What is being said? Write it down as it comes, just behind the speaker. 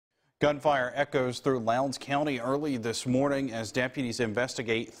Gunfire echoes through Lowndes County early this morning as deputies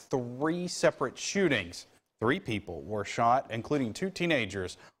investigate 3 separate shootings. 3 people were shot, including 2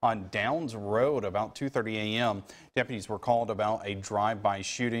 teenagers, on Downs Road about 2:30 a.m. Deputies were called about a drive-by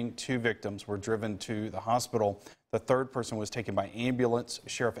shooting. 2 victims were driven to the hospital. The 3rd person was taken by ambulance.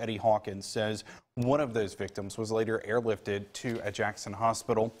 Sheriff Eddie Hawkins says one of those victims was later airlifted to a Jackson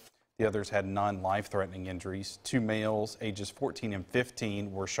hospital. The others had non-life-threatening injuries. 2 males, ages 14 and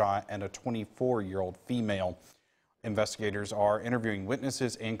 15, were shot, and a 24-year-old female. Investigators are interviewing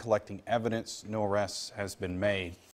witnesses and collecting evidence. No arrests has been made.